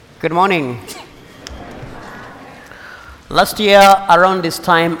Good morning. Last year, around this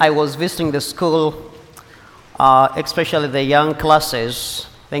time, I was visiting the school, especially the young classes.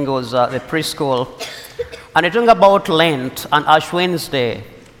 I think it was the preschool. And I talking about Lent and Ash Wednesday.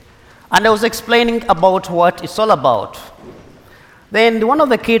 And I was explaining about what it's all about. Then one of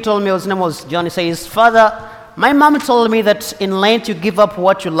the kids told me, his name was John, he says, "Father, my mom told me that in Lent you give up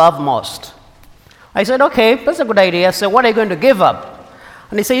what you love most." I said, "Okay, that's a good idea. So what are you going to give up?"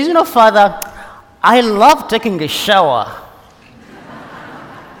 And he says, "Father, I love taking a shower."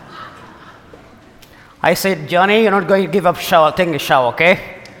 I said, "Johnny, you're not going to give up taking a shower,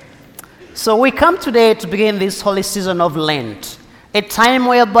 okay?" So we come today to begin this holy season of Lent, a time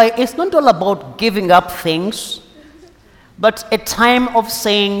whereby it's not all about giving up things, but a time of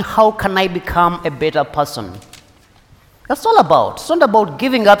saying, how can I become a better person? That's all about. It's not about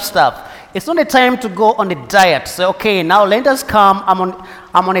giving up stuff. It's not a time to go on a diet. Say, okay, now Lent has come,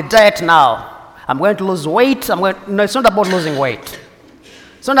 I'm on a diet now. I'm going to lose weight. No, it's not about losing weight.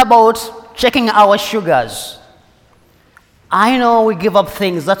 It's not about checking our sugars. I know we give up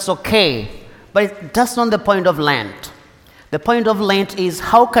things, that's okay, but that's not the point of Lent. The point of Lent is,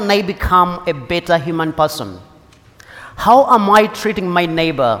 how can I become a better human person? How am I treating my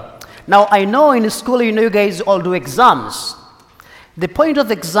neighbor? Now, I know in school, you guys all do exams. The point of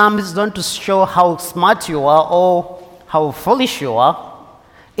the exam is not to show how smart you are or how foolish you are.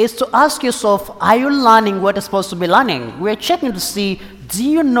 It's to ask yourself, are you learning what you're supposed to be learning? We're checking to see, do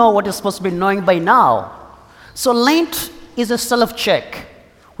you know what you're supposed to be knowing by now? So Lent is a self-check.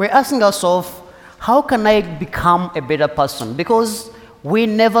 We're asking ourselves, how can I become a better person? Because we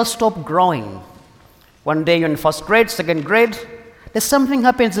never stop growing. One day you're in first grade, second grade, there's something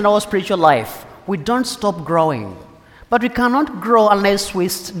happens in our spiritual life. We don't stop growing. But we cannot grow unless we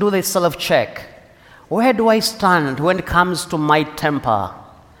do the self-check. Where do I stand when it comes to my temper?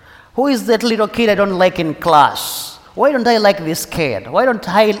 Who is that little kid I don't like in class? Why don't I like this kid? Why don't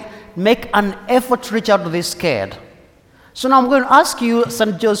I make an effort to reach out to this kid? So now I'm going to ask you,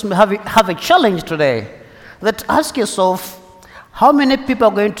 St. Joseph, have a challenge today. That ask yourself, how many people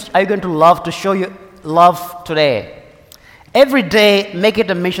are you going to love to show you love today? Every day, make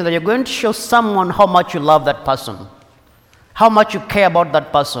it a mission that you're going to show someone how much you love that person, how much you care about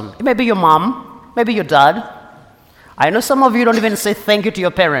that person. It may be your mom, maybe your dad. I know some of you don't even say thank you to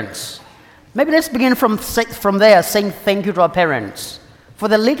your parents. Maybe let's begin from there, saying thank you to our parents for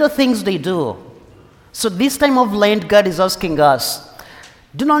the little things they do. So this time of Lent, God is asking us,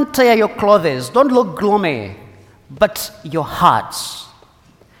 do not tear your clothes, don't look gloomy, but your hearts.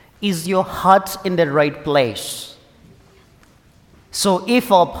 Is your heart in the right place? So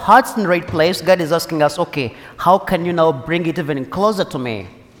if our heart's in the right place, God is asking us, okay, how can you now bring it even closer to me?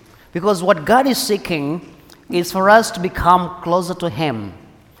 Because what God is seeking is for us to become closer to Him,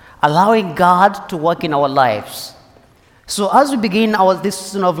 allowing God to work in our lives. So as we begin this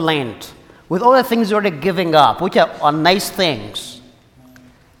season of Lent, with all the things you're already giving up, which are nice things,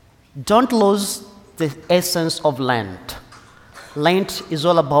 don't lose the essence of Lent. Lent is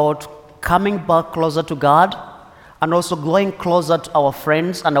all about coming back closer to God and also going closer to our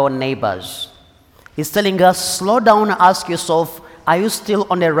friends and our neighbors. He's telling us, slow down and ask yourself, are you still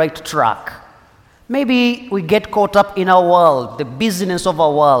on the right track? Maybe we get caught up in our world, the busyness of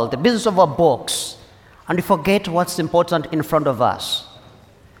our world, the business of our books, and we forget what's important in front of us.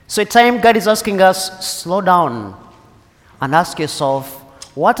 So at time, God is asking us, slow down and ask yourself,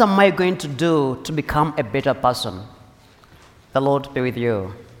 what am I going to do to become a better person? The Lord be with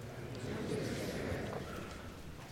you.